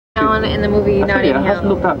on in the movie Notting Hill. It hasn't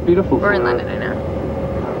looked that beautiful. We're in London, I know.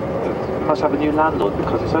 It must have a new landlord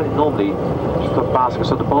because it's only normally you've got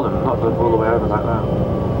baskets at the bottom, not all the way over like that.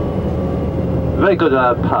 Very good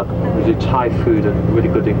pub. We do Thai food and really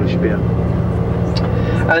good English beer.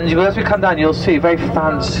 And as we come down, you'll see very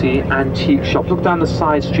fancy antique shops. Look down the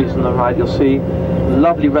side streets on the right, you'll see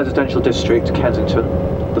lovely residential district, Kensington.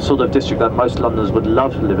 The sort of district that most Londoners would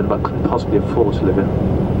love to live in but couldn't possibly afford to live in.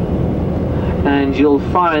 And you'll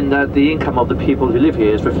find that the income of the people who live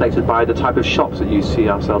here is reflected by the type of shops that you see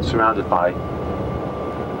ourselves surrounded by.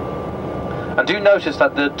 And do notice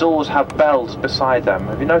that the doors have bells beside them.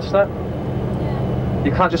 Have you noticed that?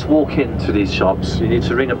 You can't just walk into these shops. You need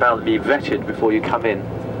to ring a bell and be vetted before you come in.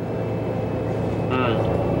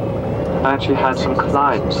 I actually had some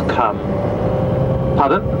clients come.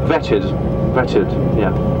 Pardon? Vetted. Vetted,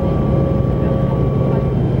 yeah.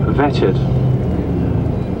 Vetted.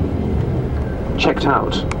 Checked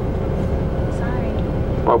out. Sorry.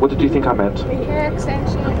 Well, what did you think I meant? Hair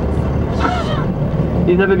extensions.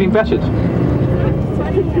 You've never been vetted?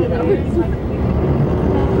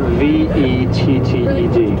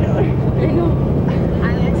 V-E-T-T-E-D.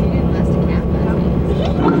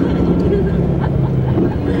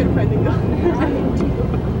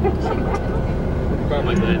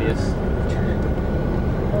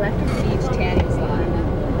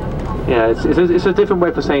 Yeah, it's a different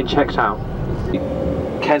way for saying checked out.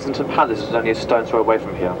 Kensington Palace is only a stone's throw away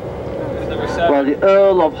from here. Well, the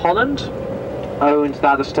Earl of Holland owned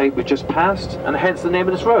that estate we just passed, and hence the name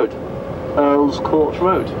of this road, Earl's Court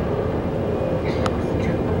Road.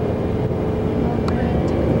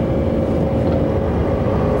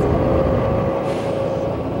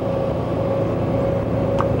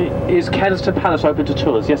 Is Kensington Palace open to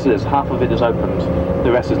tours? Yes it is, half of it is opened,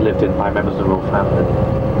 the rest is lived in by members of the royal family.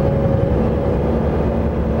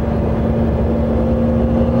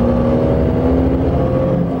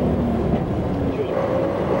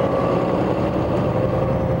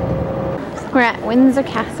 We're at Windsor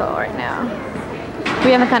Castle right now.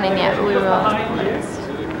 We haven't gone in yet, but we will. Okay.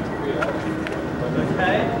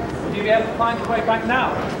 Would you be able to find your way back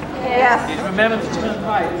now? Yes. You'd remember to turn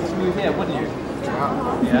right through here, wouldn't you?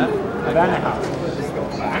 Yeah. And then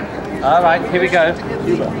alright, here we go.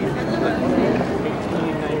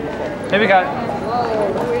 Here we go.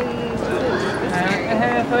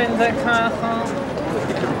 Windsor Castle.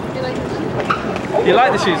 You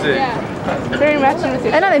like the shoes, do you? Yeah. Very matching with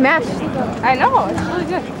your I know they match. I know, it's really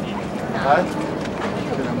good.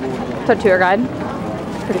 So tour guide.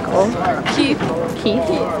 Pretty cool. Keith. Keith.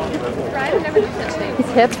 Ryan never knew such name. He's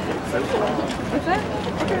hip. What's that?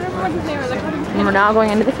 I can't remember what his name was. And we're now going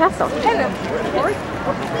into the castle.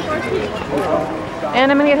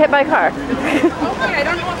 And I'm gonna get hit by a car. Okay, I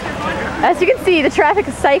don't know what they're going. As you can see, the traffic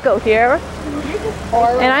is psycho here.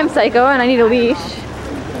 And I'm psycho and I need a leash.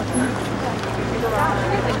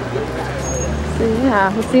 So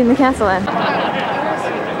yeah, we'll see you in the castle then.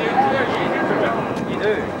 You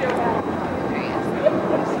do?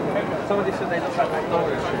 Somebody said they look like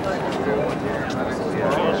McDonald's.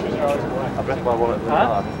 I've left my wallet.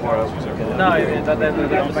 Huh? No,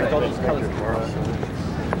 they're McDonald's colours.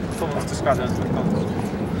 Someone's described them as McDonald's.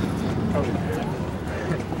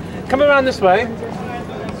 Come around this way.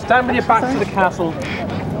 Stand with your back to the castle.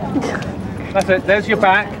 That's it. There's your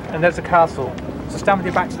back, and there's the castle. So stand with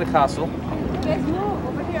your back to the castle.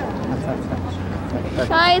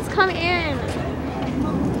 Guys, come in.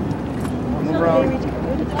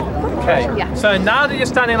 Okay, so now that you're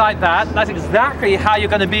standing like that, that's exactly how you're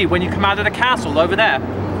going to be when you come out of the castle over there.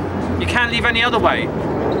 You can't leave any other way.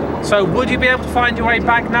 So would you be able to find your way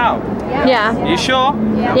back now? Yeah. Are you sure?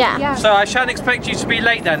 Yeah. So I shan't expect you to be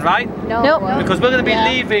late then, right? Nope. Because we're going to be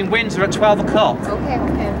leaving Windsor at 12 o'clock. Okay.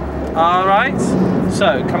 Alright?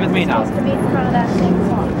 So, come with me now.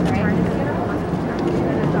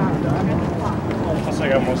 Plus I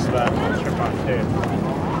got most of that trip on too.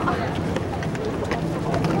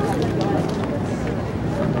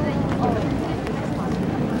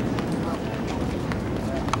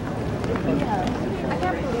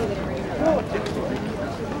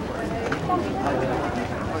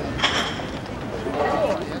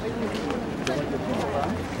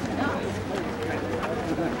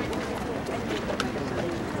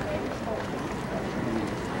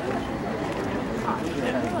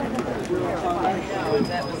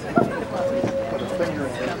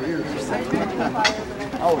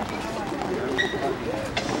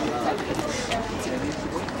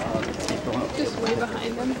 Just way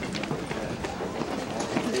behind them.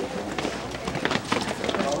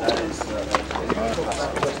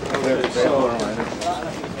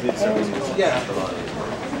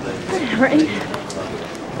 Right.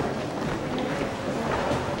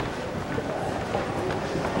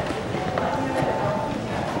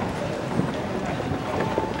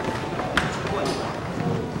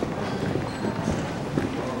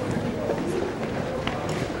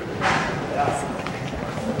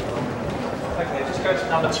 go to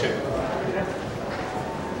number 2.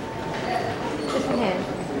 This one here.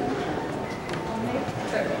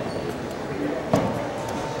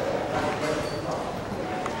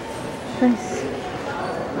 Nice.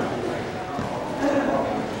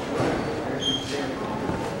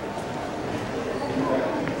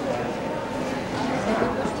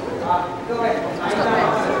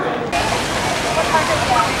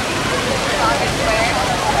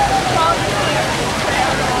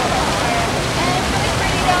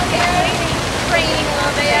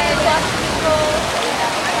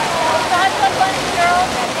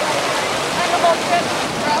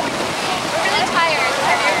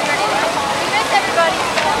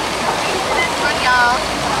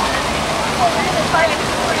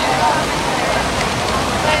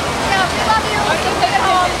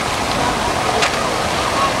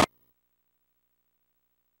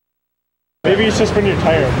 Maybe it's just when you're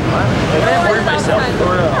tired.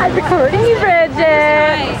 I'm recording you,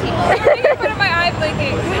 Bridget. Put my eye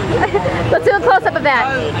blinking. Let's do a close-up of that.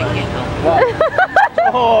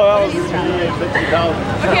 Oh, that was really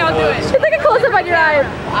Okay, I'll do it. It's like a close-up on your eyes.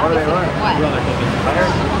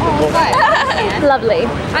 Lovely.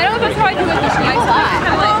 I don't know if that's how I do it.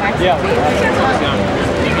 Yeah.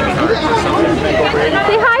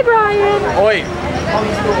 Say hi, Brian. Oi.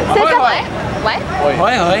 Say something. What? Oi.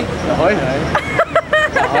 Hi, hi. Hi, hi.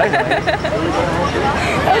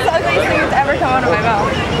 That was the ugliest thing that's ever come out of my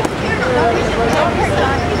mouth.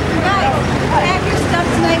 Pack your stuff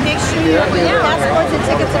tonight. Make sure your passports and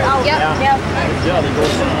tickets are out. Yep.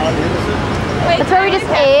 That's where we just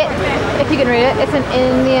ate, if you can read it. It's an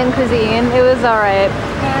Indian cuisine. It was alright.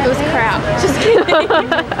 It was crap. Just kidding.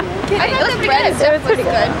 I thought the bread and stuff was good.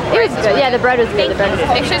 It was good. Yeah, the bread was good. The bread was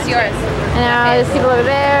good. Picture's yours. And now there's people over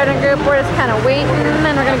there in a group. We're just kind of waiting, and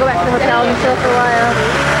then we're going to go back to the hotel and chill for a while.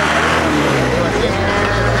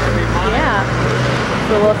 Yeah.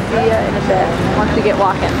 So we'll see you in a bit once we get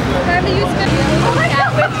walking. Time to use good. Oh my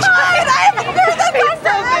god, I haven't heard that best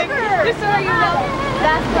ever. Just so you know.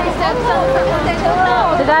 That's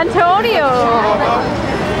Antonio.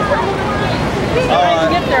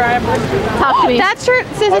 Get there, Talk to me. That shirt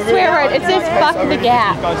says a swear word. It says fuck the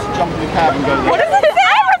Gap. Guys jump in the cab and go there. What does it say?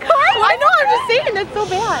 I know, I'm just saying it's so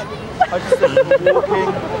bad. I just said walking.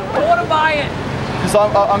 I want to buy it. Because I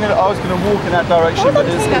was going to walk in that direction, but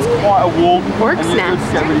it's quite a walk. Orc and you're snacks.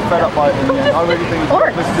 just get really fed up by it in the end. I really think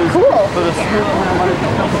Orcs, this is cool. for the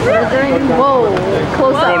Whoa,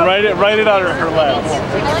 close up. Going right it out of her legs.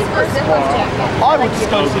 I would just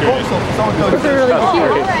go to the box office. I would go to Those are really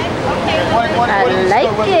cute. I like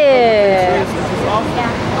it.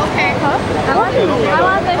 Okay. I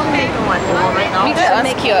want the pink one.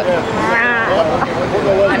 That's cute.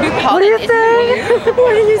 What do you say?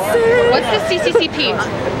 What do you say? What's the CCCP?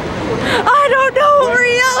 I don't know what we're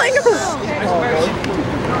yelling about.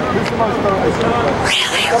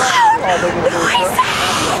 Really loud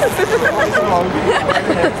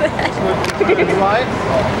right,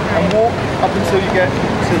 and walk up until you get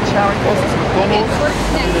to Charing Cross, to McDonald's.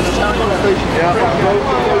 There's Charing Cross Station. Yeah. Go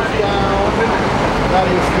down. That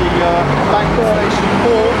is the Bank Station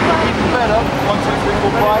 4. Even better. 1, 2, 3,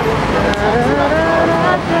 4, 5.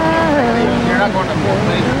 You're not going to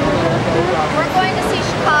We're going to see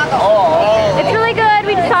Chicago. Oh. It's really good.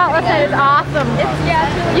 We just saw it last night. It's awesome.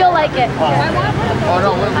 You'll like it. Oh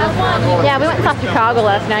no, Yeah, we went and saw Chicago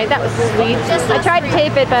last night. That was sweet. I tried to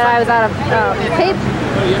tape it, but I was out of tape,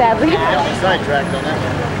 sadly. sidetracked on that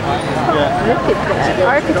one. Look at the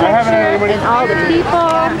architecture and all the people.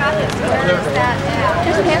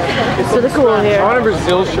 It's really cool I here. want a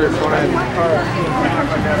Brazil shirt for it.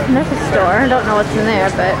 And there's a store. I don't know what's in there,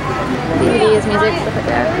 but DVDs, music, stuff like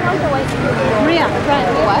that. Maria,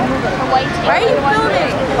 what? Why are you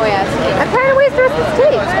filming? Oh yeah, I'm trying to waste the rest of this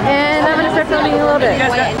tape, and I'm gonna start filming a little bit.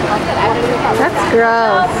 That's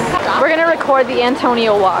gross. We're gonna record the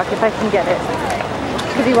Antonio walk if I can get it,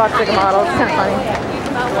 because he walks like a model. It's kind of funny.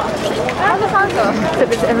 How's the song go?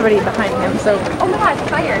 Except it's everybody behind him, so. Oh my god,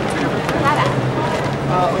 fired.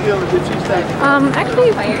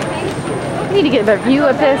 Actually, we need to get a better view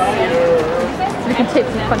of this, so we can tape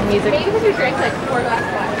some funny music. Maybe because we drank like 4 glasses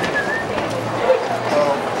of wine.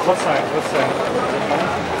 What side? What side?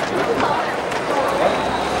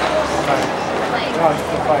 Oh, it's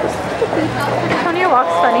the fire. Antonio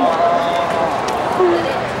walks funny.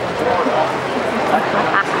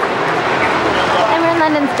 And we're in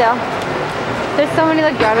London still. There's so many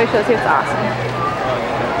like Broadway shows here, it's awesome.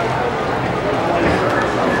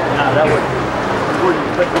 That would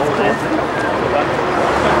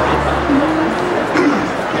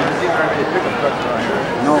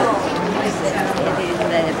No.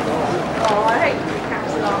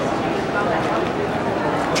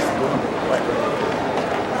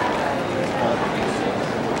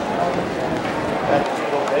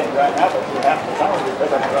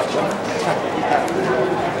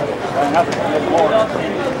 have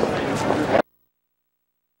it.